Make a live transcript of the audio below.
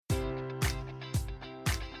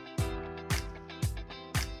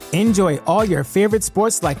Enjoy all your favorite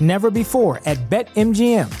sports like never before at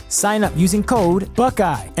BetMGM. Sign up using code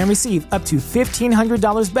Buckeye and receive up to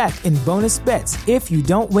 $1,500 back in bonus bets if you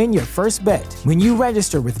don't win your first bet. When you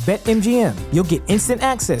register with BetMGM, you'll get instant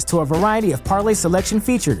access to a variety of parlay selection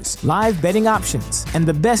features, live betting options, and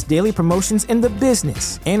the best daily promotions in the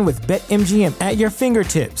business. And with BetMGM at your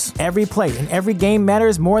fingertips, every play and every game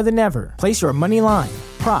matters more than ever. Place your money line,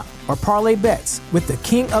 prop, or parlay bets with the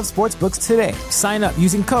king of sportsbooks today. Sign up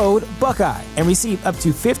using code Buckeye and receive up to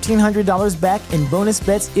 $1,500 back in bonus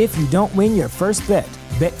bets if you don't win your first bet.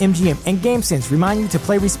 BetMGM and GameSense remind you to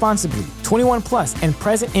play responsibly. 21 plus and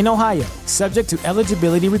present in Ohio, subject to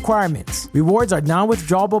eligibility requirements. Rewards are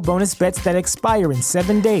non-withdrawable bonus bets that expire in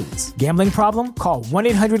 7 days. Gambling problem? Call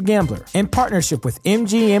 1-800-GAMBLER. In partnership with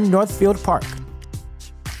MGM Northfield Park.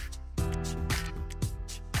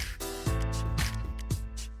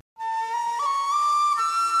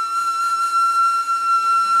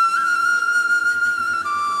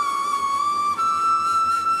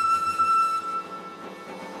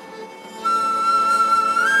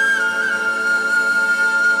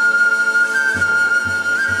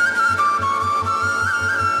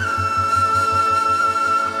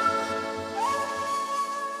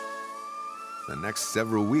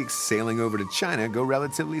 Several weeks sailing over to China go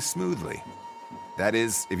relatively smoothly. That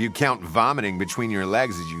is, if you count vomiting between your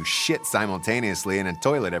legs as you shit simultaneously in a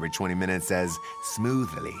toilet every 20 minutes as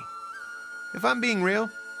smoothly. If I'm being real,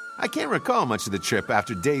 I can't recall much of the trip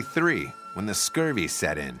after day 3, when the scurvy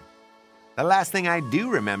set in. The last thing I do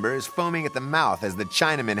remember is foaming at the mouth as the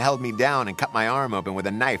Chinaman held me down and cut my arm open with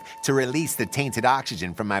a knife to release the tainted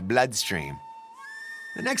oxygen from my bloodstream.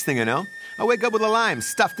 The next thing I know, I wake up with a lime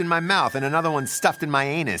stuffed in my mouth and another one stuffed in my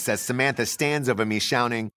anus as Samantha stands over me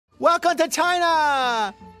shouting, "Welcome to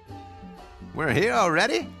China!" "We're here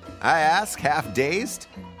already?" I ask, half dazed.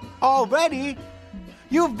 "Already?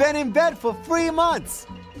 You've been in bed for 3 months."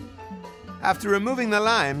 After removing the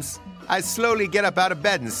limes, I slowly get up out of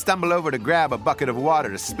bed and stumble over to grab a bucket of water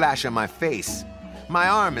to splash on my face. My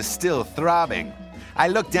arm is still throbbing. I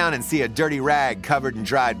look down and see a dirty rag covered in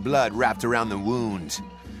dried blood wrapped around the wound.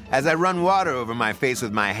 As I run water over my face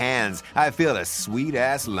with my hands, I feel a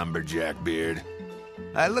sweet-ass lumberjack beard.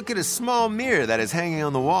 I look at a small mirror that is hanging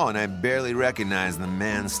on the wall and I barely recognize the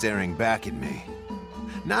man staring back at me.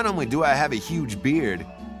 Not only do I have a huge beard,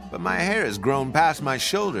 but my hair has grown past my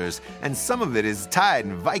shoulders and some of it is tied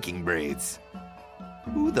in Viking braids.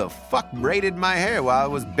 Who the fuck braided my hair while I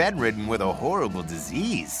was bedridden with a horrible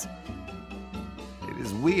disease? It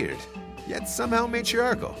is weird, yet somehow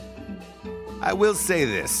matriarchal. I will say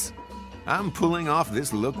this. I'm pulling off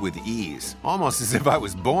this look with ease, almost as if I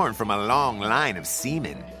was born from a long line of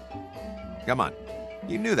semen. Come on,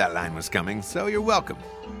 you knew that line was coming, so you're welcome.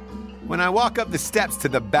 When I walk up the steps to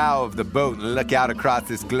the bow of the boat and look out across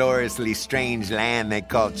this gloriously strange land they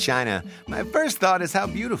call China, my first thought is how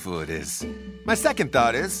beautiful it is. My second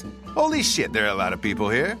thought is, holy shit, there are a lot of people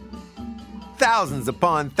here. Thousands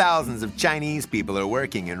upon thousands of Chinese people are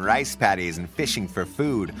working in rice paddies and fishing for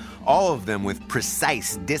food, all of them with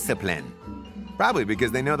precise discipline. Probably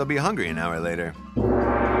because they know they'll be hungry an hour later.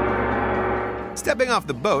 Stepping off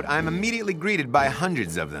the boat, I'm immediately greeted by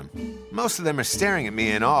hundreds of them. Most of them are staring at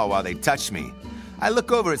me in awe while they touch me. I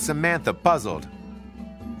look over at Samantha, puzzled.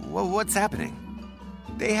 Well, what's happening?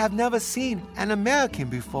 "They have never seen an American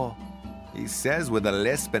before," he says with a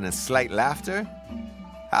lisp and a slight laughter.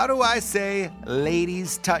 How do I say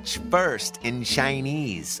ladies touch first in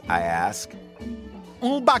Chinese, I ask.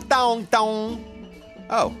 Oh,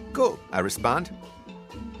 cool, I respond.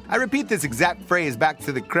 I repeat this exact phrase back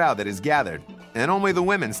to the crowd that is gathered, and only the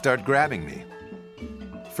women start grabbing me.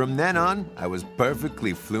 From then on, I was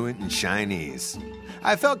perfectly fluent in Chinese.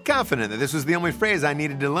 I felt confident that this was the only phrase I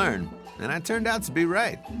needed to learn, and I turned out to be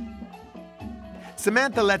right.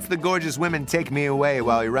 Samantha lets the gorgeous women take me away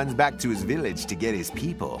while he runs back to his village to get his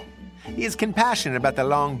people. He is compassionate about the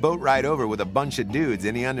long boat ride over with a bunch of dudes,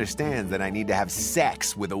 and he understands that I need to have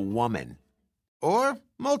sex with a woman. Or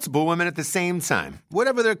multiple women at the same time,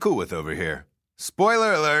 whatever they're cool with over here.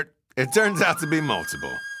 Spoiler alert, it turns out to be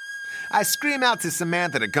multiple. I scream out to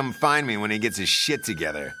Samantha to come find me when he gets his shit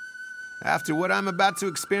together. After what I'm about to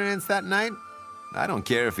experience that night, I don't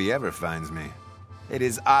care if he ever finds me. It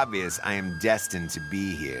is obvious I am destined to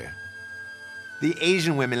be here. The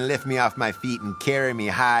Asian women lift me off my feet and carry me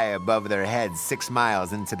high above their heads 6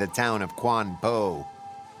 miles into the town of Quan Po.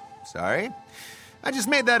 Sorry? I just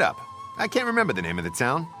made that up. I can't remember the name of the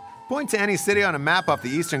town. Point to any city on a map off the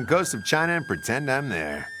eastern coast of China and pretend I'm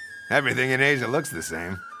there. Everything in Asia looks the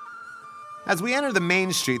same. As we enter the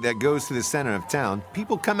main street that goes to the center of town,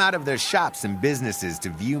 people come out of their shops and businesses to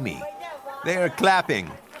view me. They are clapping,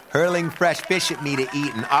 hurling fresh fish at me to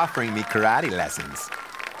eat and offering me karate lessons.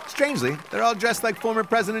 Strangely, they're all dressed like former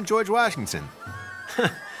President George Washington.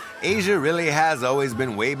 Asia really has always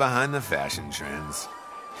been way behind the fashion trends.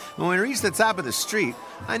 When we reach the top of the street,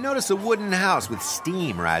 I notice a wooden house with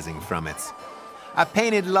steam rising from it. A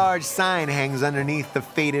painted large sign hangs underneath the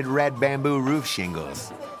faded red bamboo roof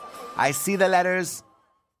shingles. I see the letters,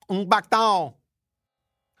 Un Bacton.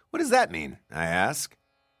 What does that mean? I ask.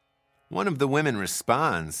 One of the women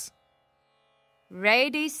responds,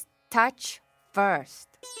 Ladies touch first.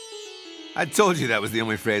 I told you that was the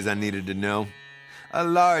only phrase I needed to know. A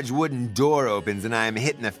large wooden door opens and I am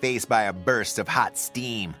hit in the face by a burst of hot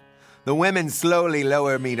steam. The women slowly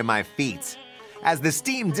lower me to my feet. As the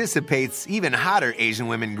steam dissipates, even hotter Asian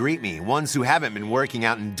women greet me, ones who haven't been working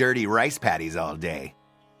out in dirty rice paddies all day.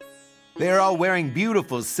 They are all wearing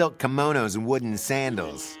beautiful silk kimonos and wooden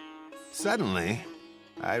sandals. Suddenly,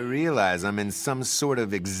 I realize I'm in some sort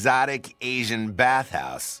of exotic Asian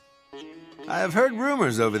bathhouse. I have heard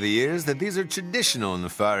rumors over the years that these are traditional in the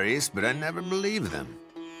Far East, but I never believed them.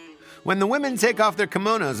 When the women take off their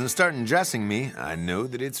kimonos and start undressing me, I know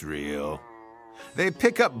that it's real. They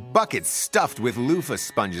pick up buckets stuffed with loofah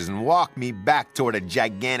sponges and walk me back toward a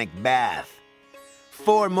gigantic bath.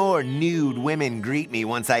 4 more nude women greet me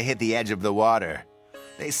once I hit the edge of the water.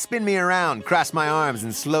 They spin me around, cross my arms,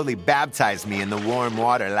 and slowly baptize me in the warm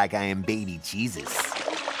water like I am baby Jesus.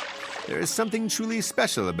 There is something truly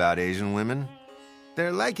special about Asian women.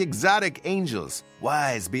 They're like exotic angels,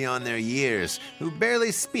 wise beyond their years, who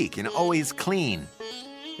barely speak and always clean.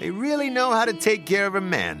 They really know how to take care of a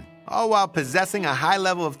man, all while possessing a high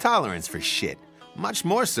level of tolerance for shit, much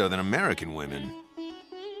more so than American women.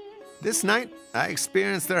 This night, I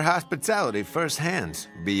experienced their hospitality firsthand,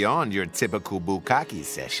 beyond your typical bukkake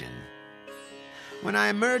session. When I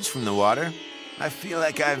emerge from the water, I feel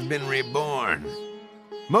like I've been reborn.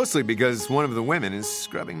 Mostly because one of the women is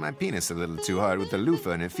scrubbing my penis a little too hard with the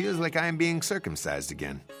loofah and it feels like I am being circumcised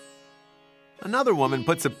again. Another woman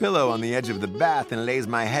puts a pillow on the edge of the bath and lays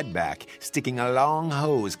my head back, sticking a long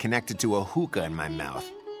hose connected to a hookah in my mouth.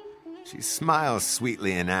 She smiles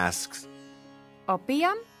sweetly and asks,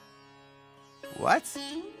 Opium? What?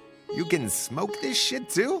 You can smoke this shit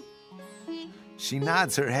too? She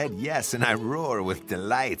nods her head yes, and I roar with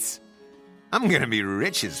delight. I'm gonna be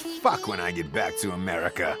rich as fuck when I get back to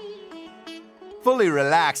America. Fully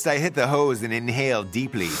relaxed, I hit the hose and inhale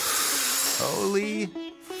deeply. Holy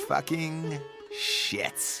fucking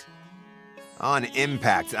shit. On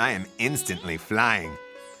impact, I am instantly flying.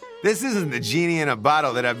 This isn't the genie in a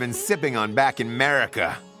bottle that I've been sipping on back in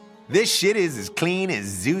America. This shit is as clean as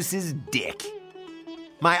Zeus's dick.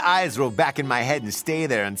 My eyes roll back in my head and stay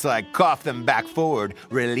there until I cough them back forward,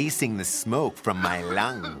 releasing the smoke from my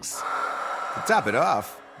lungs. To top it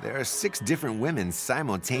off, there are 6 different women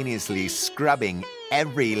simultaneously scrubbing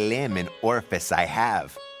every limb and orifice I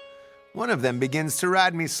have. One of them begins to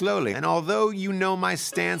ride me slowly, and although you know my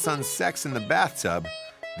stance on sex in the bathtub,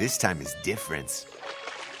 this time is different.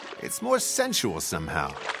 It's more sensual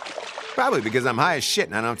somehow. Probably because I'm high as shit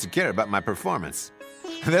and I don't have to care about my performance.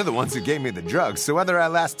 They're the ones who gave me the drugs, so whether I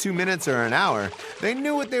last 2 minutes or an hour, they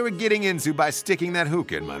knew what they were getting into by sticking that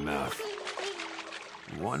hookah in my mouth.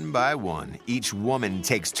 One by one, each woman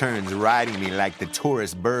takes turns riding me like the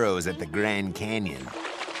tourist burros at the Grand Canyon.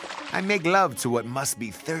 I make love to what must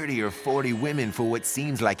be 30 or 40 women for what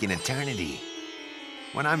seems like an eternity.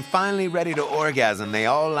 When I'm finally ready to orgasm, they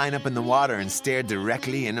all line up in the water and stare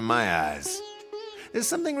directly into my eyes. There's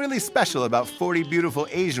something really special about 40 beautiful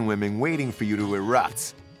Asian women waiting for you to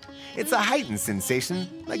erupt. It's a heightened sensation,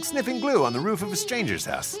 like sniffing glue on the roof of a stranger's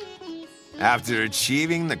house. After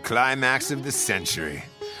achieving the climax of the century,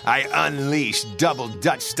 I unleash double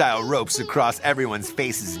Dutch-style ropes across everyone's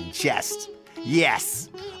faces and chest. Yes,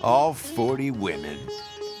 all 40 women.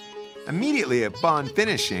 Immediately upon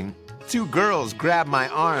finishing, 2 girls grab my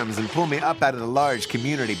arms and pull me up out of the large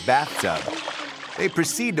community bathtub. They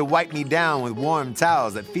proceed to wipe me down with warm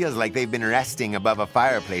towels that feels like they've been resting above a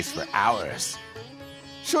fireplace for hours.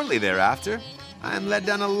 Shortly thereafter, I am led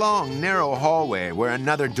down a long, narrow hallway where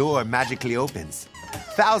another door magically opens.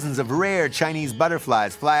 Thousands of rare Chinese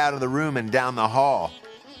butterflies fly out of the room and down the hall.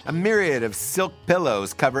 A myriad of silk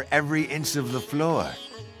pillows cover every inch of the floor.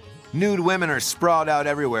 Nude women are sprawled out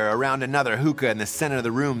everywhere around another hookah in the center of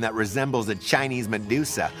the room that resembles a Chinese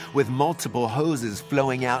Medusa, with multiple hoses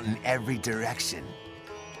flowing out in every direction.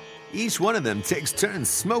 Each one of them takes turns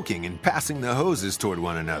smoking and passing the hoses toward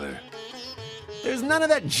one another. There's none of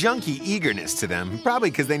that junky eagerness to them, probably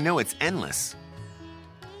because they know it's endless.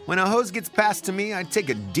 When a hose gets passed to me, I take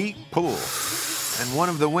a deep pull, and one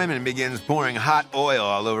of the women begins pouring hot oil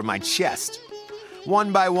all over my chest.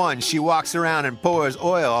 One by one, she walks around and pours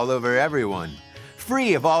oil all over everyone.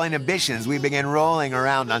 Free of all inhibitions, we begin rolling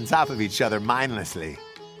around on top of each other mindlessly.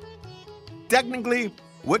 Technically,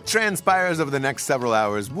 what transpires over the next several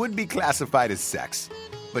hours would be classified as sex,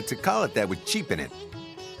 but to call it that would cheapen it.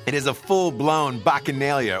 It is a full-blown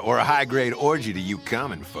bacchanalia or a high-grade orgy to you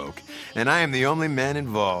common folk, and I am the only man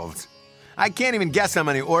involved. I can't even guess how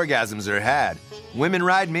many orgasms are had. Women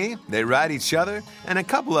ride me, they ride each other, and a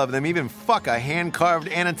couple of them even fuck a hand-carved,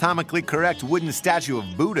 anatomically correct wooden statue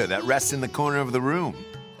of Buddha that rests in the corner of the room.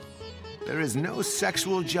 There is no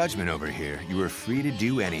sexual judgment over here. You are free to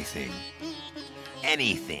do anything.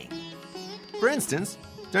 Anything. For instance,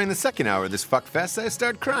 during the second hour of this fuckfest, I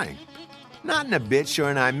start crying. Not in a bitch or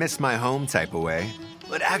an I miss my home type of way,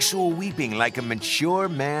 but actual weeping like a mature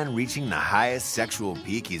man reaching the highest sexual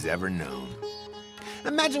peak he's ever known.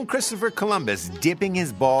 Imagine Christopher Columbus dipping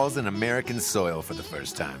his balls in American soil for the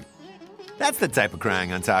first time. That's the type of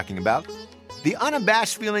crying I'm talking about. The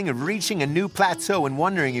unabashed feeling of reaching a new plateau and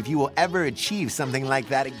wondering if you will ever achieve something like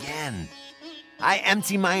that again. I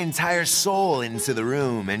empty my entire soul into the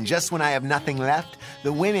room, and just when I have nothing left,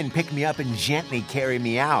 the women pick me up and gently carry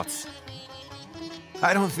me out.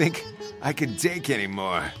 I don't think I could take any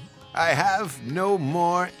more. I have no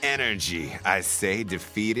more energy, I say,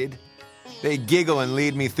 defeated. They giggle and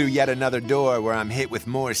lead me through yet another door where I'm hit with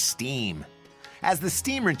more steam. As the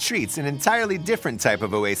steam retreats, an entirely different type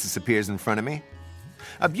of oasis appears in front of me.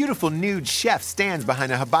 A beautiful nude chef stands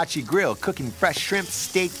behind a hibachi grill cooking fresh shrimp,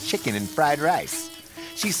 steak, chicken, and fried rice.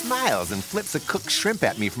 She smiles and flips a cooked shrimp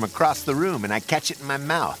at me from across the room, and I catch it in my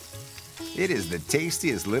mouth. It is the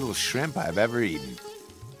tastiest little shrimp I've ever eaten.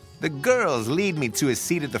 The girls lead me to a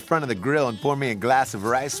seat at the front of the grill and pour me a glass of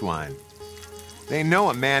rice wine. They know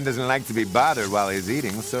a man doesn't like to be bothered while he's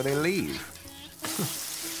eating, so they leave.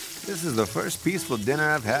 This is the first peaceful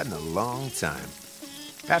dinner I've had in a long time.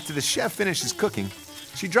 After the chef finishes cooking,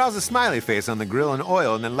 she draws a smiley face on the grill in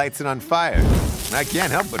oil and then lights it on fire. I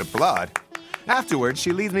can't help but applaud. Afterwards,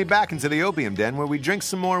 she leads me back into the opium den where we drink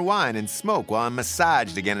some more wine and smoke while I'm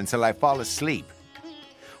massaged again until I fall asleep.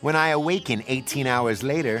 When I awaken 18 hours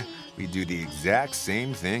later, we do the exact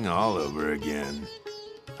same thing all over again.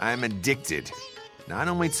 I'm addicted, not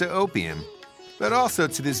only to opium, but also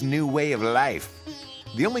to this new way of life.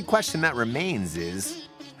 The only question that remains is,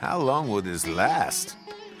 how long will this last?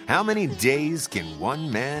 How many days can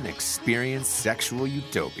one man experience sexual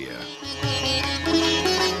utopia?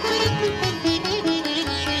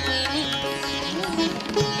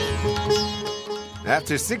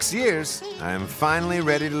 After 6 years, I am finally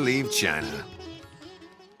ready to leave China.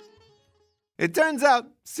 It turns out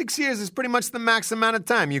 6 years is pretty much the max amount of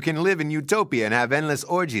time you can live in utopia and have endless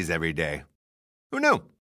orgies every day. Who knew?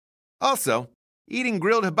 Also, eating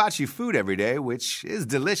grilled hibachi food every day, which is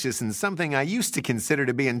delicious and something I used to consider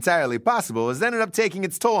to be entirely possible, has ended up taking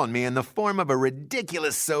its toll on me in the form of a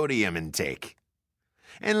ridiculous sodium intake.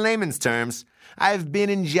 In layman's terms, I've been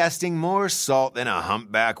ingesting more salt than a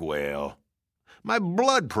humpback whale. My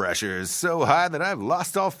blood pressure is so high that I've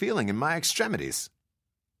lost all feeling in my extremities.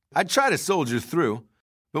 I try to soldier through,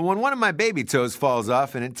 but when one of my baby toes falls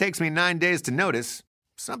off and it takes me 9 days to notice,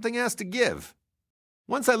 something has to give.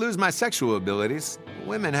 Once I lose my sexual abilities,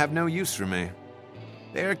 women have no use for me.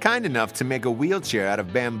 They are kind enough to make a wheelchair out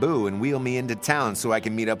of bamboo and wheel me into town so I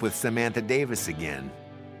can meet up with Samantha Davis again.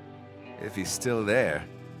 If he's still there.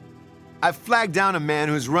 I've flagged down a man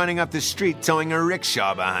who's running up the street towing a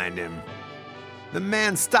rickshaw behind him. The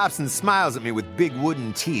man stops and smiles at me with big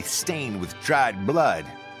wooden teeth stained with dried blood.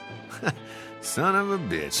 Son of a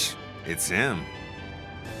bitch, it's him.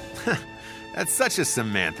 That's such a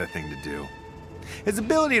Samantha thing to do. His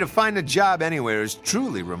ability to find a job anywhere is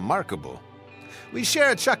truly remarkable. We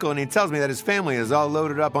share a chuckle and he tells me that his family is all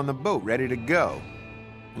loaded up on the boat, ready to go.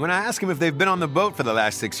 When I ask him if they've been on the boat for the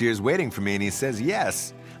last 6 years waiting for me and he says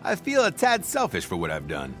yes, I feel a tad selfish for what I've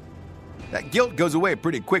done. That guilt goes away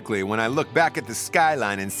pretty quickly when I look back at the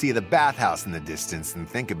skyline and see the bathhouse in the distance and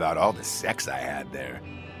think about all the sex I had there.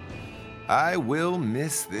 I will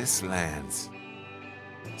miss this land.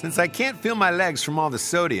 Since I can't feel my legs from all the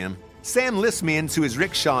sodium, Sam lifts me into his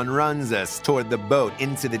rickshaw and runs us toward the boat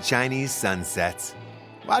into the Chinese sunset.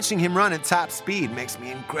 Watching him run at top speed makes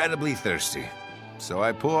me incredibly thirsty. So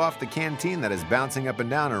I pull off the canteen that is bouncing up and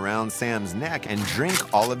down around Sam's neck and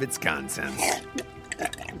drink all of its contents.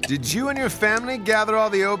 Did you and your family gather all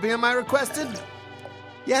the opium I requested?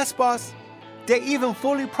 Yes, boss. They even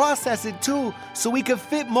fully processed it too, so we could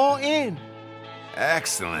fit more in.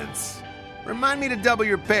 Excellent. Remind me to double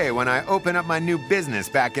your pay when I open up my new business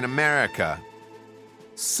back in America.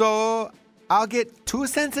 So, I'll get 2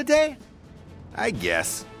 cents a day? I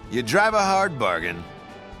guess. You drive a hard bargain.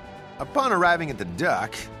 Upon arriving at the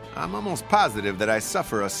dock, I'm almost positive that I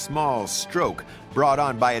suffer a small stroke brought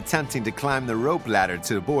on by attempting to climb the rope ladder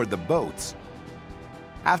to board the boat.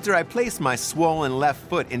 After I place my swollen left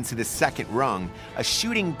foot into the second rung, a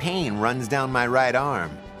shooting pain runs down my right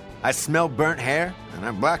arm. I smell burnt hair, and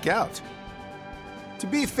I black out. To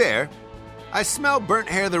be fair, I smell burnt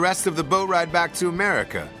hair the rest of the boat ride back to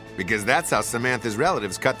America, because that's how Samantha's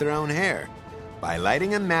relatives cut their own hair, by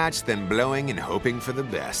lighting a match, then blowing and hoping for the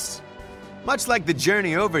best. Much like the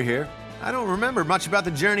journey over here, I don't remember much about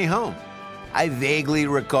the journey home. I vaguely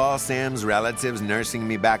recall Sam's relatives nursing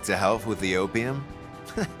me back to health with the opium.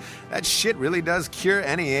 That shit really does cure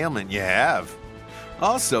any ailment you have.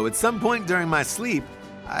 Also, at some point during my sleep,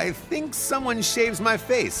 I think someone shaves my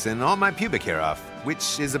face and all my pubic hair off,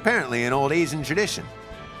 which is apparently an old Asian tradition.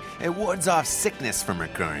 It wards off sickness from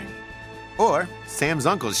recurring. Or Sam's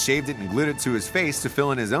uncle shaved it and glued it to his face to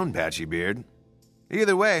fill in his own patchy beard.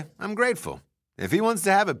 Either way, I'm grateful. If he wants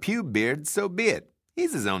to have a pube beard, so be it.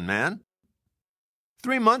 He's his own man.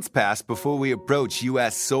 3 months pass before we approach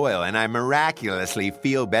U.S. soil, and I miraculously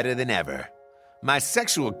feel better than ever. My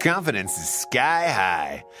sexual confidence is sky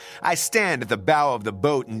high. I stand at the bow of the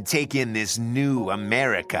boat and take in this new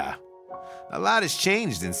America. A lot has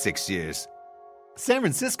changed in 6 years. San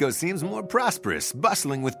Francisco seems more prosperous,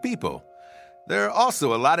 bustling with people. There are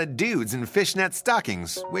also a lot of dudes in fishnet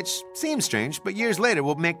stockings, which seems strange, but years later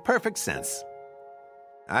will make perfect sense.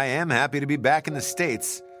 I am happy to be back in the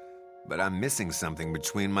States, but I'm missing something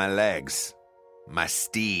between my legs. My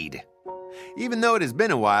steed. Even though it has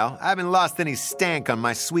been a while, I haven't lost any stank on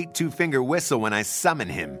my sweet two-finger whistle when I summon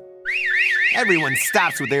him. Everyone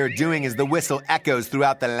stops what they are doing as the whistle echoes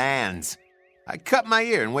throughout the lands. I cut my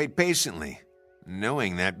ear and wait patiently,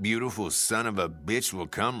 knowing that beautiful son of a bitch will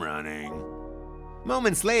come running.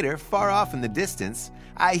 Moments later, far off in the distance,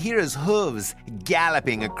 I hear his hooves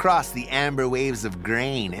galloping across the amber waves of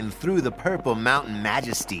grain and through the purple mountain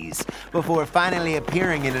majesties, before finally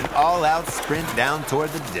appearing in an all-out sprint down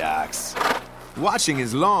toward the docks. Watching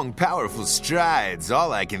his long, powerful strides,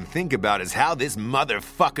 all I can think about is how this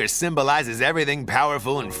motherfucker symbolizes everything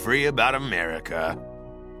powerful and free about America.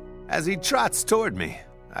 As he trots toward me,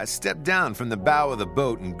 I step down from the bow of the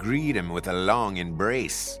boat and greet him with a long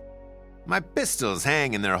embrace. My pistols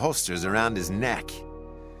hang in their holsters around his neck.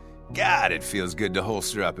 God, it feels good to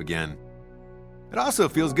holster up again. It also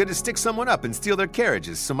feels good to stick someone up and steal their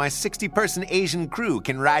carriages so my 60-person Asian crew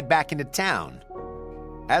can ride back into town.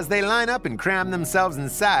 As they line up and cram themselves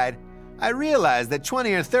inside, I realize that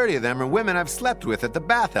 20 or 30 of them are women I've slept with at the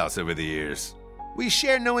bathhouse over the years. We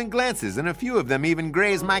share knowing glances, and a few of them even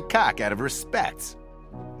graze my cock out of respect.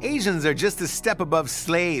 Asians are just a step above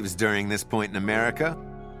slaves during this point in America,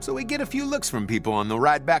 so we get a few looks from people on the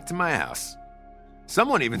ride back to my house.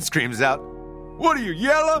 Someone even screams out, "What are you,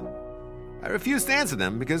 yellow?" I refuse to answer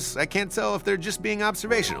them because I can't tell if they're just being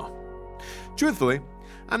observational. Truthfully,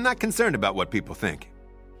 I'm not concerned about what people think.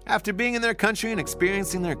 After being in their country and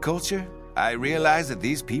experiencing their culture, I realize that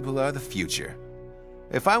these people are the future.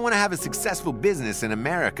 If I want to have a successful business in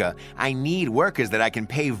America, I need workers that I can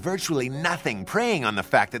pay virtually nothing, preying on the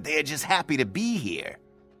fact that they are just happy to be here.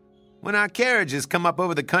 When our carriages come up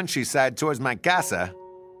over the countryside towards my casa,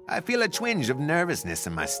 I feel a twinge of nervousness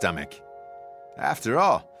in my stomach. After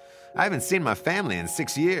all, I haven't seen my family in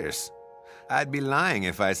 6 years. I'd be lying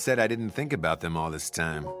if I said I didn't think about them all this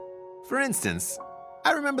time. For instance,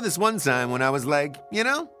 I remember this one time when I was like,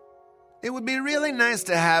 it would be really nice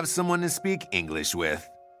to have someone to speak English with.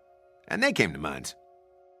 And they came to mind.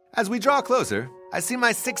 As we draw closer, I see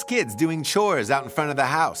my 6 kids doing chores out in front of the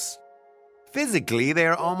house. Physically, they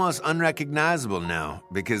are almost unrecognizable now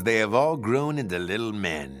because they have all grown into little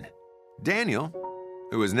men. Daniel,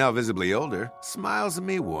 who is now visibly older, smiles at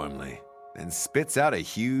me warmly and spits out a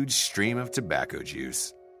huge stream of tobacco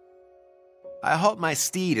juice. I halt my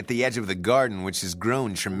steed at the edge of the garden, which has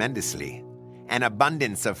grown tremendously. An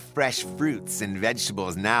abundance of fresh fruits and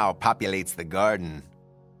vegetables now populates the garden.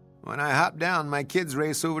 When I hop down, my kids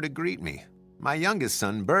race over to greet me. My youngest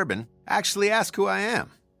son, Bourbon, actually asks who I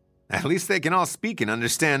am. At least they can all speak and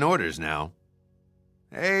understand orders now.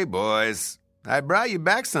 "Hey, boys, I brought you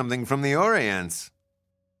back something from the Orients."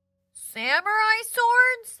 "Samurai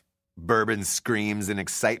swords?" Bourbon screams in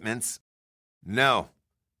excitement. "No,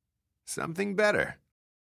 something better."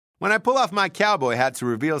 When I pull off my cowboy hat to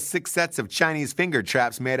reveal 6 sets of Chinese finger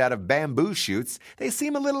traps made out of bamboo shoots, they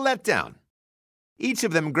seem a little let down. Each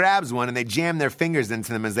of them grabs one and they jam their fingers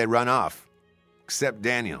into them as they run off. Except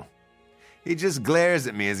Daniel. He just glares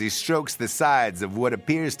at me as he strokes the sides of what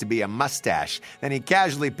appears to be a mustache, then he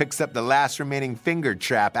casually picks up the last remaining finger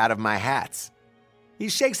trap out of my hats. He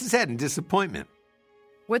shakes his head in disappointment.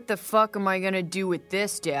 What the fuck am I gonna do with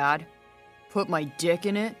this, Dad? Put my dick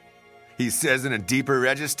in it? He says in a deeper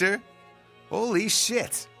register. Holy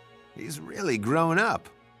shit. He's really grown up.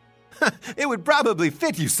 It would probably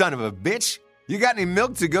fit, you son of a bitch. You got any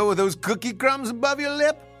milk to go with those cookie crumbs above your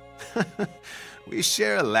lip? We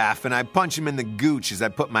share a laugh, and I punch him in the gooch as I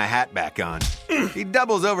put my hat back on. He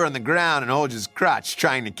doubles over on the ground and holds his crotch,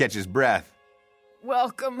 trying to catch his breath.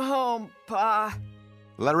 Welcome home, Pa.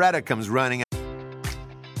 Loretta comes running.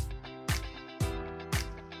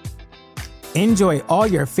 Enjoy all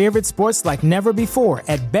your favorite sports like never before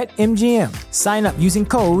at BetMGM. Sign up using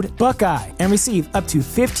code Buckeye and receive up to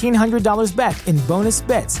 $1,500 back in bonus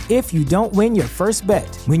bets if you don't win your first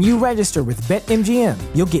bet. When you register with BetMGM,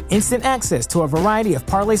 you'll get instant access to a variety of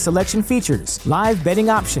parlay selection features, live betting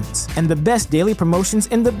options, and the best daily promotions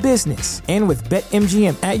in the business. And with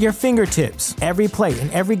BetMGM at your fingertips, every play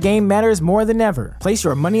and every game matters more than ever. Place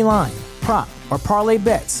your money line, prop, or parlay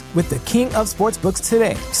bets with the king of sportsbooks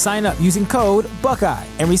today. Sign up using code Buckeye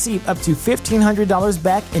and receive up to $1,500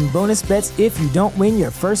 back in bonus bets if you don't win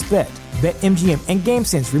your first bet. BetMGM and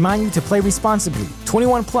GameSense remind you to play responsibly.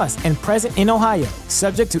 21 plus and present in Ohio,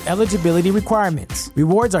 subject to eligibility requirements.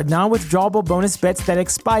 Rewards are non-withdrawable bonus bets that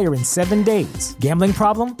expire in 7 days. Gambling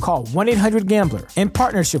problem? Call 1-800-GAMBLER in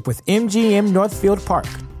partnership with MGM Northfield Park.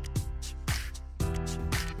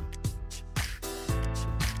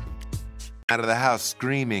 Out of the house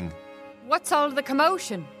screaming. What's all the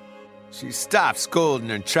commotion? She stops cold in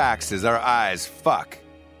her tracks as our eyes fuck.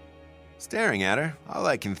 Staring at her, all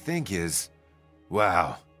I can think is,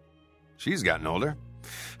 wow, she's gotten older.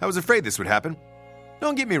 I was afraid this would happen.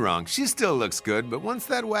 Don't get me wrong, she still looks good, but once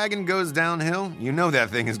that wagon goes downhill, you know that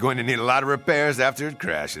thing is going to need a lot of repairs after it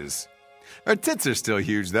crashes. Her tits are still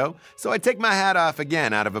huge, though, so I take my hat off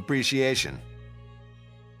again out of appreciation.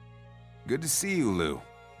 Good to see you, Lou.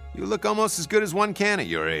 You look almost as good as one can at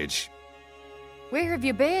your age. Where have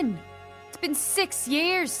you been? It's been 6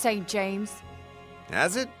 years, St. James.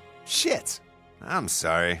 Has it? Shit. I'm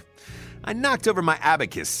sorry. I knocked over my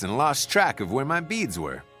abacus and lost track of where my beads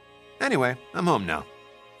were. Anyway, I'm home now.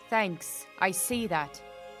 Thanks, I see that.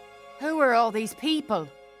 Who are all these people?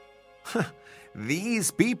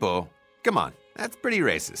 These people? Come on, that's pretty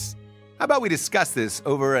racist. How about we discuss this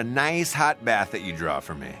over a nice hot bath that you draw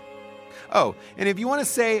for me? Oh, and if you want to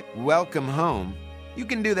say welcome home, you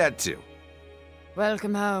can do that too.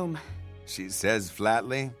 Welcome home, she says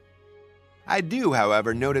flatly. I do,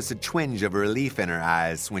 however, notice a twinge of relief in her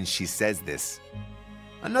eyes when she says this.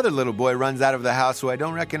 Another little boy runs out of the house who I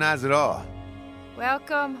don't recognize at all.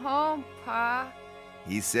 Welcome home, Pa,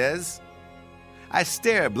 he says. I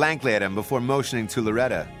stare blankly at him before motioning to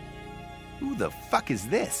Loretta. Who the fuck is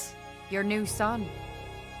this? Your new son.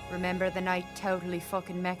 Remember the night Totally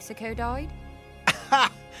Fucking Mexico died?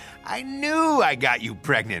 Ha! I knew I got you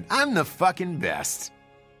pregnant. I'm the fucking best.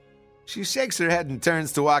 She shakes her head and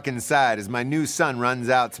turns to walk inside as my new son runs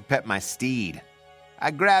out to pet my steed.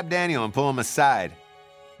 I grab Daniel and pull him aside.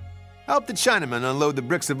 Help the Chinaman unload the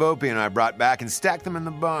bricks of opium I brought back and stack them in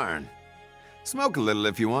the barn. Smoke a little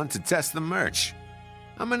if you want to test the merch.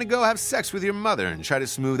 I'm gonna go have sex with your mother and try to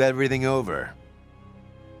smooth everything over.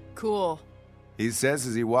 Cool, he says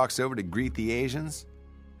as he walks over to greet the Asians.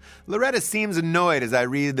 Loretta seems annoyed as I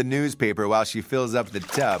read the newspaper while she fills up the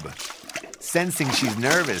tub. Sensing she's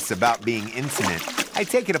nervous about being intimate, I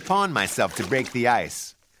take it upon myself to break the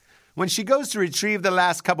ice. When she goes to retrieve the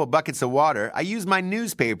last couple buckets of water, I use my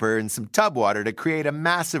newspaper and some tub water to create a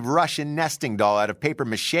massive Russian nesting doll out of paper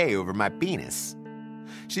mache over my penis.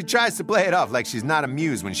 She tries to play it off like she's not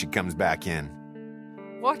amused when she comes back in.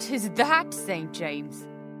 What is that, St. James?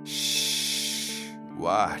 Shh.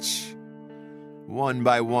 Watch. One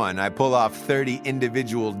by one, I pull off 30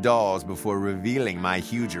 individual dolls before revealing my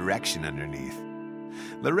huge erection underneath.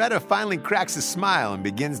 Loretta finally cracks a smile and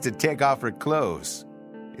begins to take off her clothes.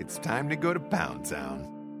 It's time to go to Pound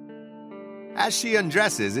Town. As she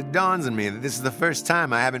undresses, it dawns on me that this is the first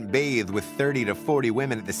time I haven't bathed with 30 to 40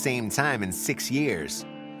 women at the same time in 6 years.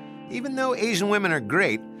 Even though Asian women are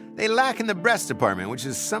great, they lack in the breast department, which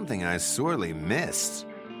is something I sorely missed.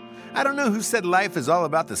 I don't know who said life is all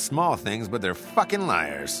about the small things, but they're fucking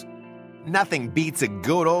liars. Nothing beats a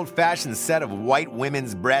good old-fashioned set of white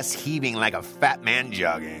women's breasts heaving like a fat man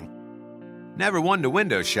jogging. Never one to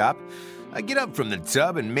window shop. I get up from the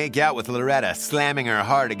tub and make out with Loretta, slamming her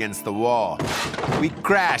hard against the wall. We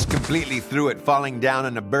crash completely through it, falling down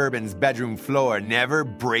on the Bourbon's bedroom floor, never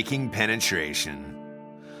breaking penetration.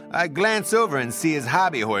 I glance over and see his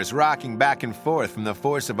hobby horse rocking back and forth from the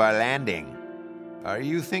force of our landing. Are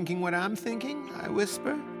you thinking what I'm thinking? I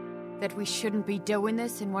whisper. That we shouldn't be doing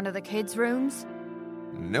this in one of the kids' rooms?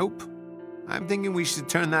 Nope. I'm thinking we should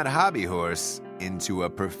turn that hobby horse into a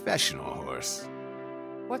professional horse.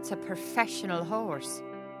 What's a professional horse?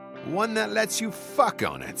 One that lets you fuck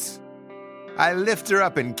on it. I lift her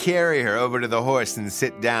up and carry her over to the horse and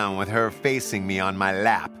sit down with her facing me on my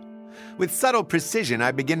lap. With subtle precision,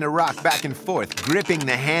 I begin to rock back and forth, gripping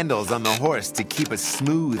the handles on the horse to keep a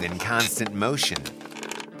smooth and constant motion.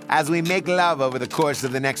 As we make love over the course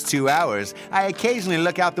of the next 2 hours, I occasionally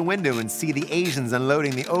look out the window and see the Asians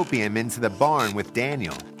unloading the opium into the barn with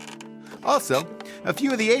Daniel. Also, a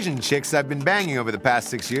few of the Asian chicks I've been banging over the past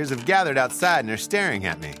 6 years have gathered outside and are staring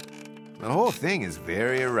at me. The whole thing is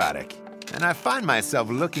very erotic, and I find myself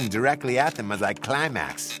looking directly at them as I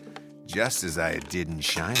climax, just as I did in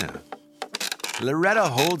China. Loretta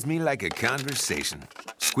holds me like a conversation,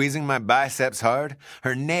 squeezing my biceps hard,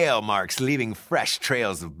 her nail marks leaving fresh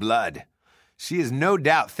trails of blood. She is no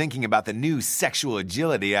doubt thinking about the new sexual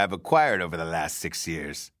agility I've acquired over the last 6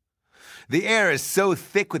 years. The air is so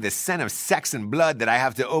thick with the scent of sex and blood that I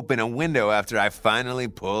have to open a window after I finally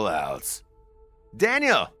pull out.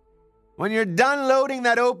 Daniel, when you're done loading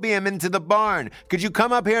that opium into the barn, could you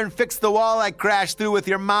come up here and fix the wall I crashed through with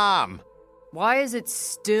your mom? Why is it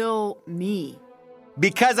still me?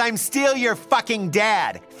 Because I'm still your fucking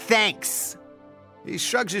dad. Thanks. He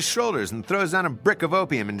shrugs his shoulders and throws down a brick of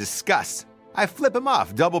opium in disgust. I flip him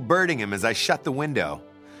off, double birding him as I shut the window.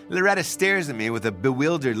 Loretta stares at me with a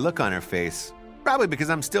bewildered look on her face, probably because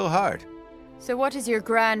I'm still hard. So what is your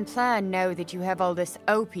grand plan now that you have all this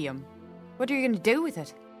opium? What are you going to do with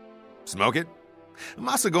it? Smoke it. I'm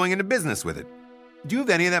also going into business with it. Do you have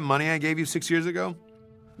any of that money I gave you 6 years ago?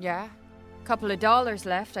 Yeah. Couple of dollars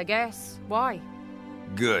left, I guess. Why?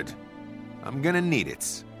 Good. I'm gonna need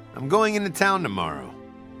it. I'm going into town tomorrow.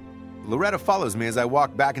 Loretta follows me as I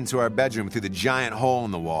walk back into our bedroom through the giant hole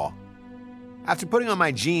in the wall. After putting on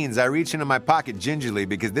my jeans, I reach into my pocket gingerly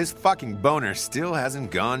because this fucking boner still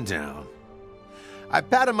hasn't gone down. I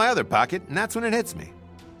pat in my other pocket, and that's when it hits me.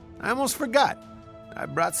 I almost forgot. I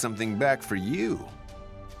brought something back for you.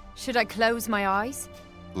 Should I close my eyes?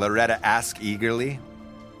 Loretta asks eagerly.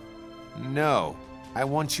 No, I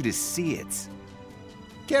want you to see it.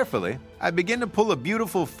 Carefully, I begin to pull a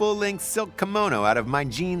beautiful full-length silk kimono out of my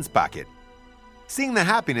jeans pocket. Seeing the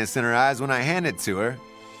happiness in her eyes when I hand it to her,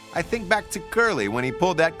 I think back to Curly when he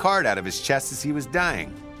pulled that card out of his chest as he was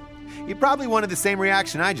dying. He probably wanted the same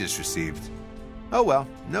reaction I just received. Oh well,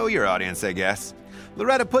 know your audience, I guess.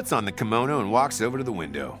 Loretta puts on the kimono and walks over to the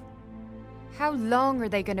window. How long are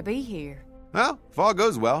they going to be here? Well, if all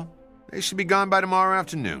goes well, they should be gone by tomorrow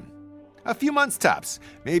afternoon. A few months tops,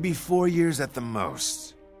 maybe 4 years at the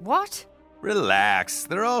most. What? Relax,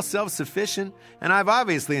 they're all self-sufficient, and I've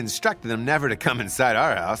obviously instructed them never to come inside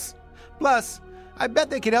our house. Plus, I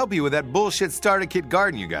bet they could help you with that bullshit starter kit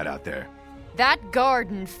garden you got out there. That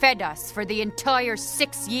garden fed us for the entire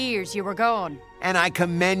 6 years you were gone. And I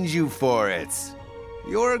commend you for it.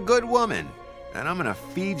 You're a good woman, and I'm gonna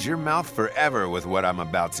feed your mouth forever with what I'm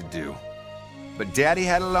about to do. But Daddy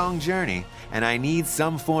had a long journey, and I need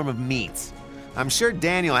some form of meat. I'm sure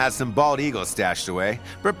Daniel has some bald eagle stashed away.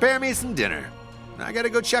 Prepare me some dinner. I gotta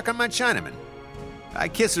go check on my Chinaman. I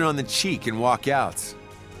kiss her on the cheek and walk out.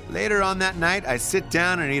 Later on that night, I sit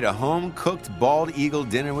down and eat a home-cooked bald eagle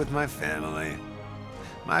dinner with my family.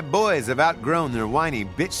 My boys have outgrown their whiny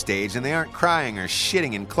bitch stage, and they aren't crying or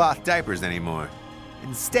shitting in cloth diapers anymore.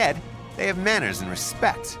 Instead, they have manners and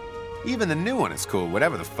respect. Even the new one is cool,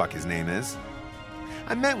 whatever the fuck his name is.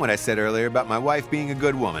 I meant what I said earlier about my wife being a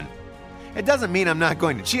good woman. It doesn't mean I'm not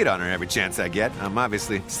going to cheat on her every chance I get. I'm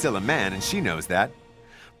obviously still a man, and she knows that.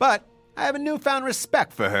 But I have a newfound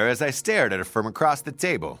respect for her as I stared at her from across the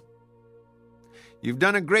table. You've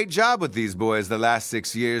done a great job with these boys the last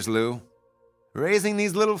 6 years, Lou. Raising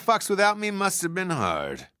these little fucks without me must have been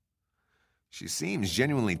hard. She seems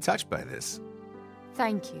genuinely touched by this.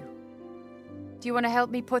 Thank you. Do you want to help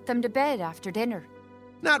me put them to bed after dinner?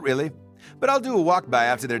 Not really. But I'll do a walk-by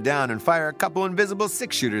after they're down and fire a couple invisible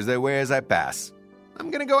six-shooters they wear as I pass.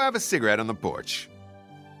 I'm gonna go have a cigarette on the porch.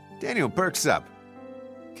 Daniel perks up.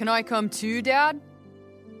 Can I come too, Dad?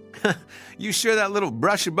 You sure that little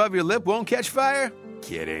brush above your lip won't catch fire?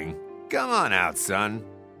 Kidding. Come on out, son.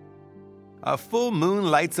 A full moon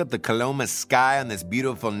lights up the Coloma sky on this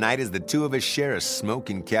beautiful night as the two of us share a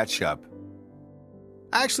smoke and catch up.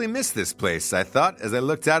 I actually missed this place, I thought, as I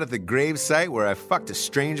looked out at the gravesite where I fucked a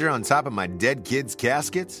stranger on top of my dead kid's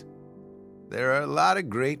casket. There are a lot of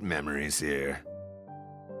great memories here.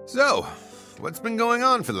 So, what's been going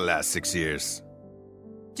on for the last 6 years?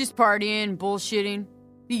 Just partying, bullshitting,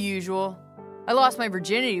 the usual. I lost my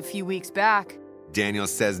virginity a few weeks back. Daniel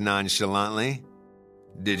says nonchalantly.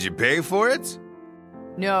 Did you pay for it?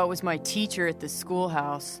 No, it was my teacher at the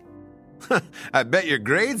schoolhouse. I bet your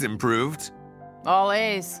grades improved. All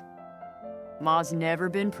A's. Ma's never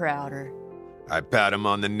been prouder. I pat him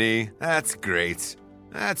on the knee. That's great.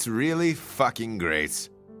 That's really fucking great.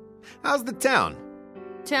 How's the town?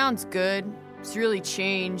 Town's good. It's really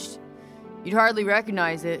changed. You'd hardly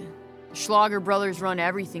recognize it. The Schlager brothers run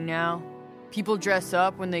everything now. People dress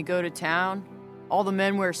up when they go to town. All the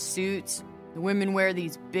men wear suits. The women wear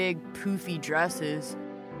these big, poofy dresses.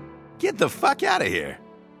 Get the fuck out of here.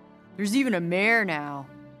 There's even a mayor now.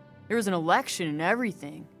 There was an election and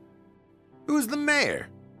everything. Who's the mayor?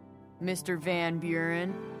 Mr. Van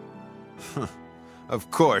Buren. Of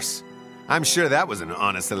course. I'm sure that was an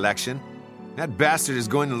honest election. That bastard is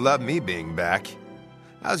going to love me being back.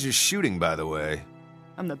 How's your shooting, by the way?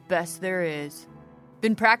 I'm the best there is.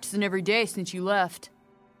 Been practicing every day since you left.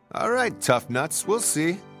 All right, tough nuts. We'll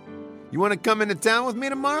see. You want to come into town with me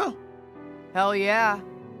tomorrow? Hell yeah.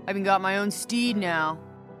 I even got my own steed now.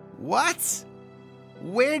 What?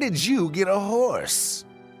 Where did you get a horse?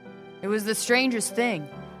 It was the strangest thing.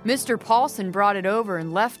 Mr. Paulson brought it over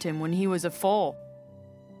and left him when he was a foal.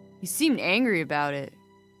 He seemed angry about it.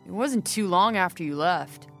 It wasn't too long after you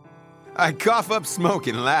left. I cough up smoke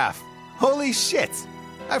and laugh. Holy shit!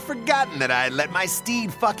 I've forgotten that I had let my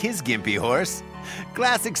steed fuck his gimpy horse.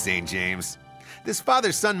 Classic St. James. This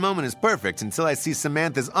father-son moment is perfect until I see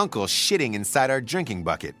Samantha's uncle shitting inside our drinking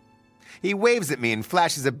bucket. He waves at me and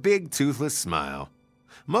flashes a big, toothless smile.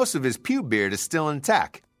 Most of his pube beard is still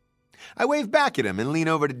intact. I wave back at him and lean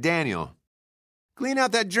over to Daniel. Clean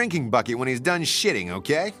out that drinking bucket when he's done shitting,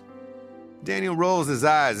 okay? Daniel rolls his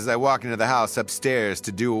eyes as I walk into the house upstairs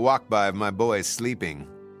to do a walk-by of my boys sleeping.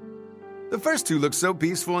 The first two look so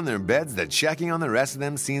peaceful in their beds that checking on the rest of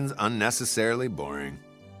them seems unnecessarily boring.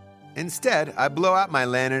 Instead, I blow out my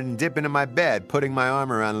lantern and dip into my bed, putting my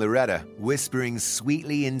arm around Loretta, whispering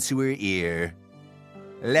sweetly into her ear.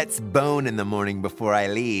 Let's bone in the morning before I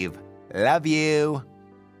leave. Love you.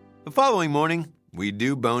 The following morning, we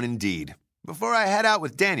do bone indeed, before I head out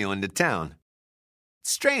with Daniel into town.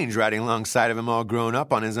 It's strange riding alongside of him all grown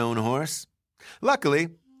up on his own horse. Luckily,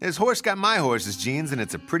 his horse got my horse's genes and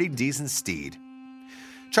it's a pretty decent steed.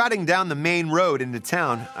 Trotting down the main road into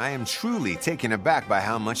town, I am truly taken aback by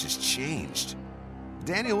how much has changed.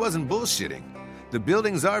 Daniel wasn't bullshitting. The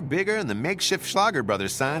buildings are bigger and the makeshift Schlager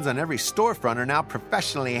Brothers signs on every storefront are now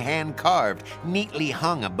professionally hand-carved, neatly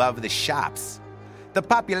hung above the shops. The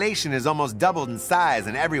population is almost doubled in size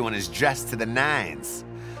and everyone is dressed to the nines.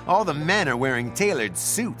 All the men are wearing tailored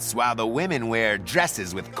suits while the women wear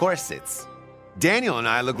dresses with corsets. Daniel and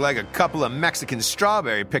I look like a couple of Mexican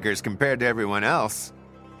strawberry pickers compared to everyone else.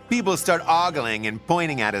 People start ogling and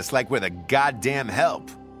pointing at us like we're the goddamn help.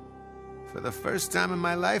 For the first time in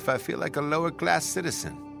my life, I feel like a lower-class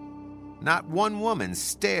citizen. Not one woman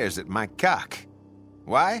stares at my cock.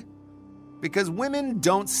 Why? Because women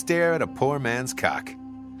don't stare at a poor man's cock.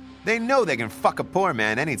 They know they can fuck a poor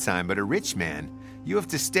man anytime, but a rich man, you have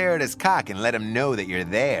to stare at his cock and let him know that you're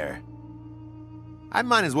there. I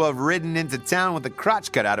might as well have ridden into town with a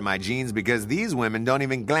crotch cut out of my jeans because these women don't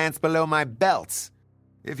even glance below my belts.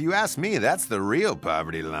 If you ask me, that's the real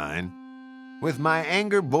poverty line. With my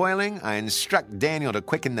anger boiling, I instruct Daniel to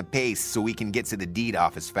quicken the pace so we can get to the deed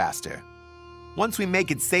office faster. Once we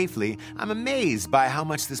make it safely, I'm amazed by how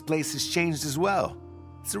much this place has changed as well.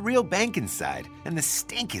 It's a real bank inside, and the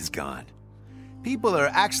stink is gone. People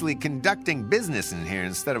are actually conducting business in here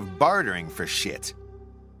instead of bartering for shit.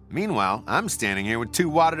 Meanwhile, I'm standing here with $2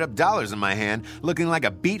 wadded-up dollars in my hand, looking like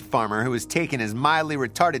a beet farmer who has taken his mildly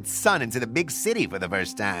retarded son into the big city for the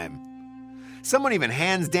first time. Someone even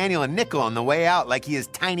hands Daniel a nickel on the way out like he is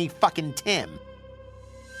Tiny fucking Tim.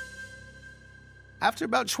 After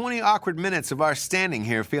about 20 awkward minutes of our standing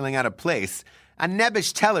here feeling out of place, a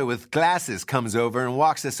nebbish teller with glasses comes over and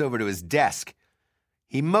walks us over to his desk.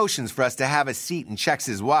 He motions for us to have a seat and checks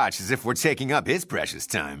his watch as if we're taking up his precious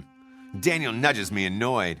time. Daniel nudges me,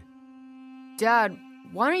 annoyed. Dad,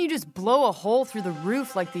 why don't you just blow a hole through the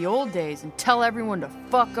roof like the old days and tell everyone to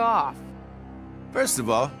fuck off? First of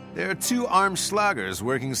all, there are 2 armed Schlagers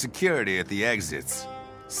working security at the exits.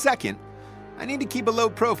 Second, I need to keep a low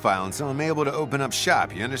profile until I'm able to open up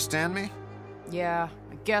shop, you understand me? Yeah,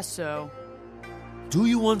 I guess so. Do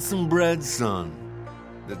you want some bread, son?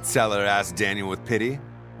 The teller asked Daniel with pity.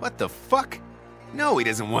 What the fuck? No, he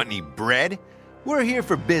doesn't want any bread. We're here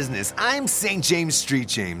for business. I'm St. James Street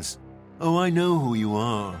James. Oh, I know who you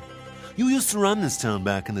are. You used to run this town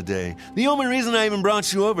back in the day. The only reason I even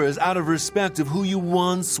brought you over is out of respect of who you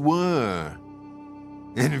once were.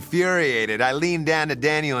 Infuriated, I lean down to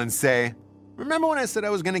Daniel and say, remember when I said I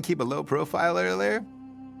was going to keep a low profile earlier?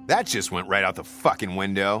 That just went right out the fucking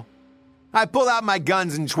window. I pull out my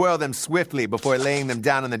guns and twirl them swiftly before laying them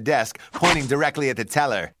down on the desk, pointing directly at the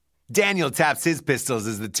teller. Daniel taps his pistols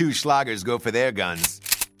as the two Schlagers go for their guns.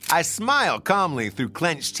 I smile calmly through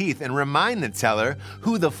clenched teeth and remind the teller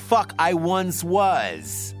who the fuck I once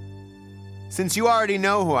was. Since you already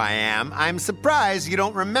know who I am, I'm surprised you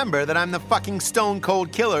don't remember that I'm the fucking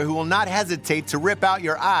stone-cold killer who will not hesitate to rip out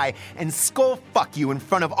your eye and skull-fuck you in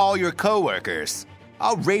front of all your coworkers.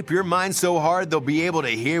 I'll rape your mind so hard they'll be able to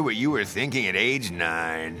hear what you were thinking at age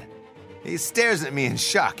 9. He stares at me in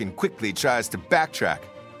shock and quickly tries to backtrack.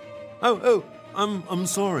 I'm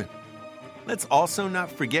sorry. Let's also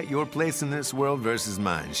not forget your place in this world versus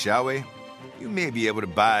mine, shall we? You may be able to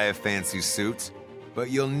buy a fancy suit, but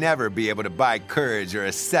you'll never be able to buy courage or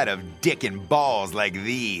a set of dick and balls like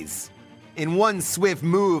these. In one swift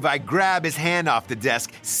move, I grab his hand off the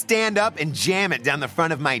desk, stand up, and jam it down the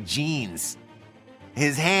front of my jeans.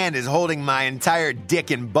 His hand is holding my entire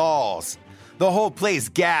dick and balls. The whole place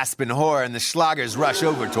gasps in horror and the Schlagers rush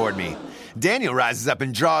over toward me. Daniel rises up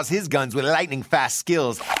and draws his guns with lightning-fast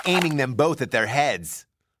skills, aiming them both at their heads.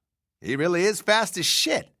 He really is fast as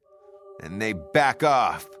shit. And they back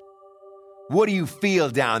off. What do you feel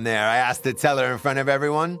down there? I ask the teller in front of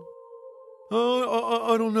everyone.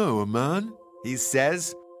 I don't know, a man, he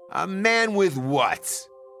says. A man with what?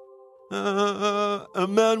 A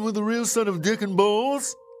man with a real set of dick and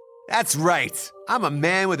balls? That's right. I'm a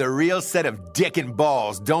man with a real set of dick and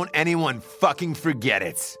balls. Don't anyone fucking forget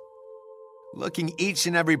it. Looking each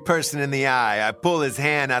and every person in the eye, I pull his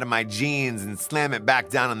hand out of my jeans and slam it back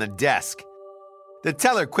down on the desk. The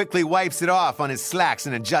teller quickly wipes it off on his slacks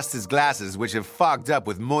and adjusts his glasses, which have fogged up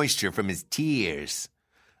with moisture from his tears.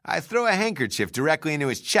 I throw a handkerchief directly into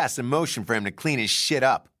his chest and motion for him to clean his shit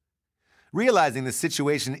up. Realizing the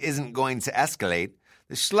situation isn't going to escalate,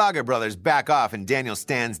 the Schlager brothers back off and Daniel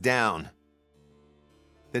stands down.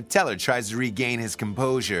 The teller tries to regain his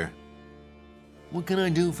composure. What can I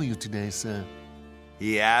do for you today, sir?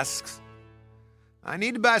 He asks. I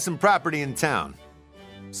need to buy some property in town.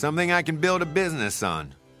 Something I can build a business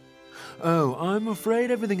on. Oh, I'm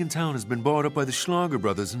afraid everything in town has been bought up by the Schlager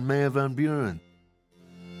brothers and Mayor Van Buren.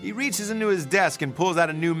 He reaches into his desk and pulls out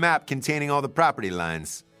a new map containing all the property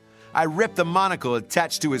lines. I rip the monocle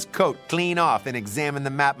attached to his coat clean off and examine the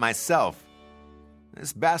map myself.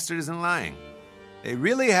 This bastard isn't lying. They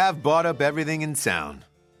really have bought up everything in town.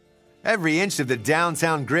 Every inch of the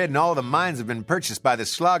downtown grid and all the mines have been purchased by the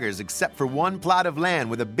Schlagers except for one plot of land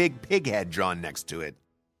with a big pig head drawn next to it.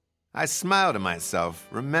 I smile to myself,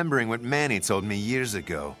 remembering what Manny told me years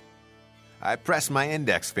ago. I press my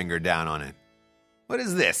index finger down on it. What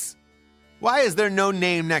is this? Why is there no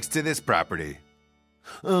name next to this property?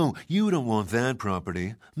 Oh, you don't want that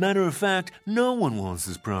property. Matter of fact, no one wants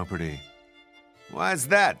this property. Why's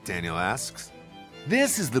that? Daniel asks.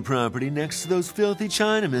 This is the property next to those filthy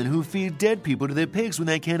Chinamen who feed dead people to their pigs when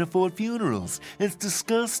they can't afford funerals. It's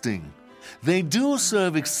disgusting. They do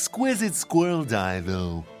serve exquisite squirrel dye,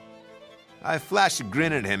 though. I flash a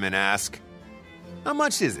grin at him and ask, how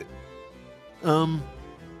much is it?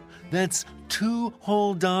 That's $2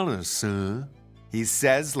 whole, sir, he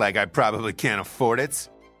says like I probably can't afford it.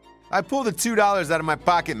 I pull the $2 out of my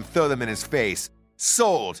pocket and throw them in his face.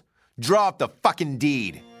 Sold. Draw up the fucking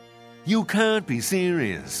deed. You can't be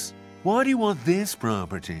serious. Why do you want this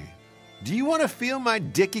property? Do you want to feel my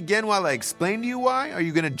dick again while I explain to you why? Or are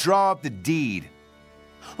you going to draw up the deed?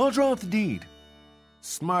 I'll draw up the deed.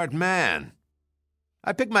 Smart man.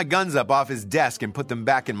 I pick my guns up off his desk and put them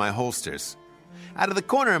back in my holsters. Out of the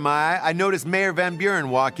corner of my eye, I notice Mayor Van Buren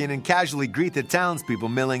walk in and casually greet the townspeople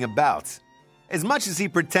milling about. As much as he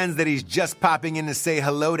pretends that he's just popping in to say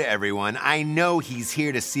hello to everyone, I know he's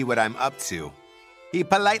here to see what I'm up to. He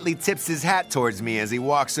politely tips his hat towards me as he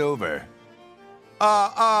walks over.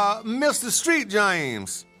 Mr. Street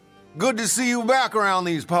James. Good to see you back around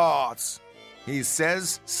these parts, he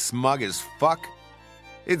says, smug as fuck.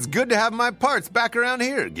 It's good to have my parts back around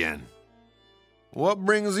here again. What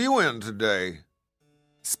brings you in today?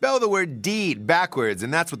 Spell the word deed backwards,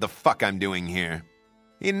 and that's what the fuck I'm doing here.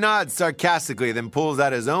 He nods sarcastically, then pulls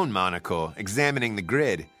out his own monocle, examining the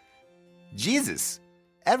grid. Jesus,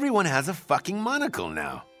 everyone has a fucking monocle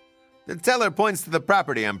now. The teller points to the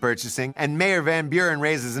property I'm purchasing, and Mayor Van Buren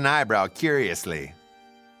raises an eyebrow curiously.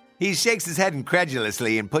 He shakes his head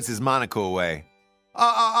incredulously and puts his monocle away.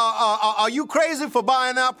 Are you crazy for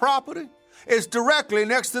buying that property? It's directly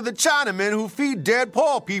next to the Chinamen who feed dead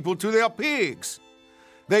poor people to their pigs.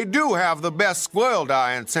 They do have the best squirrel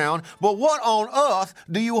dye in town, but what on earth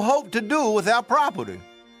do you hope to do with that property?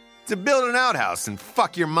 To build an outhouse and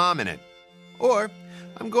fuck your mom in it. Or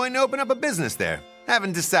I'm going to open up a business there.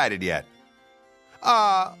 Haven't decided yet.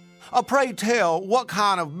 Pray tell, what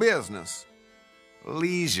kind of business?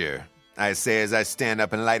 Leisure, I say as I stand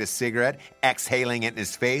up and light a cigarette, exhaling it in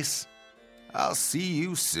his face. I'll see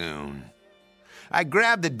you soon. I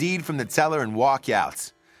grab the deed from the teller and walk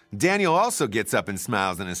out. Daniel also gets up and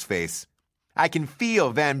smiles in his face. I can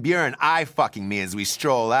feel Van Buren eye-fucking me as we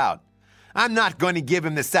stroll out. I'm not going to give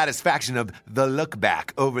him the satisfaction of the look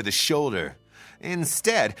back over the shoulder.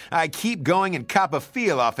 Instead, I keep going and cop a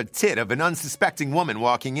feel off a tit of an unsuspecting woman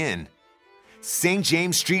walking in. St.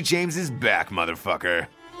 James Street James is back, motherfucker.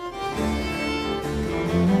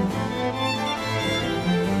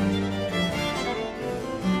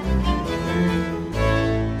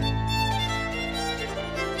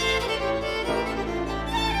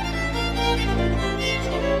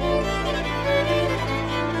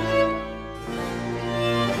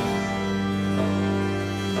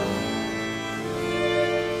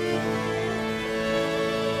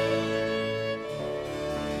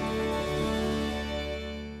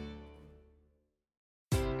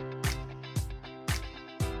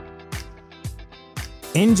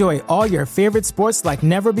 Enjoy all your favorite sports like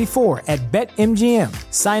never before at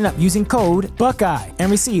BetMGM. Sign up using code Buckeye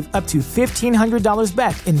and receive up to $1,500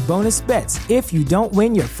 back in bonus bets if you don't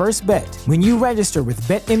win your first bet. When you register with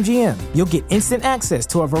BetMGM, you'll get instant access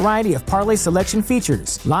to a variety of parlay selection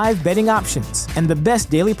features, live betting options, and the best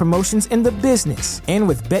daily promotions in the business. And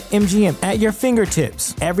with BetMGM at your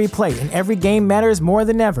fingertips, every play and every game matters more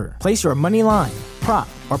than ever. Place your money line, prop,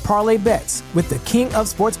 or parlay bets with the king of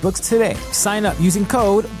sportsbooks today. Sign up using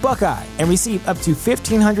code Buckeye and receive up to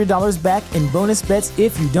 $1,500 back in bonus bets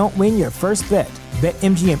if you don't win your first bet.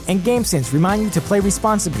 BetMGM and GameSense remind you to play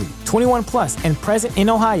responsibly. 21 plus and present in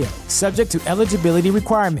Ohio, subject to eligibility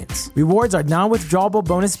requirements. Rewards are non-withdrawable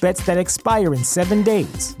bonus bets that expire in 7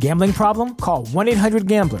 days. Gambling problem? Call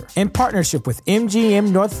 1-800-GAMBLER. In partnership with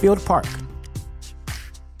MGM Northfield Park.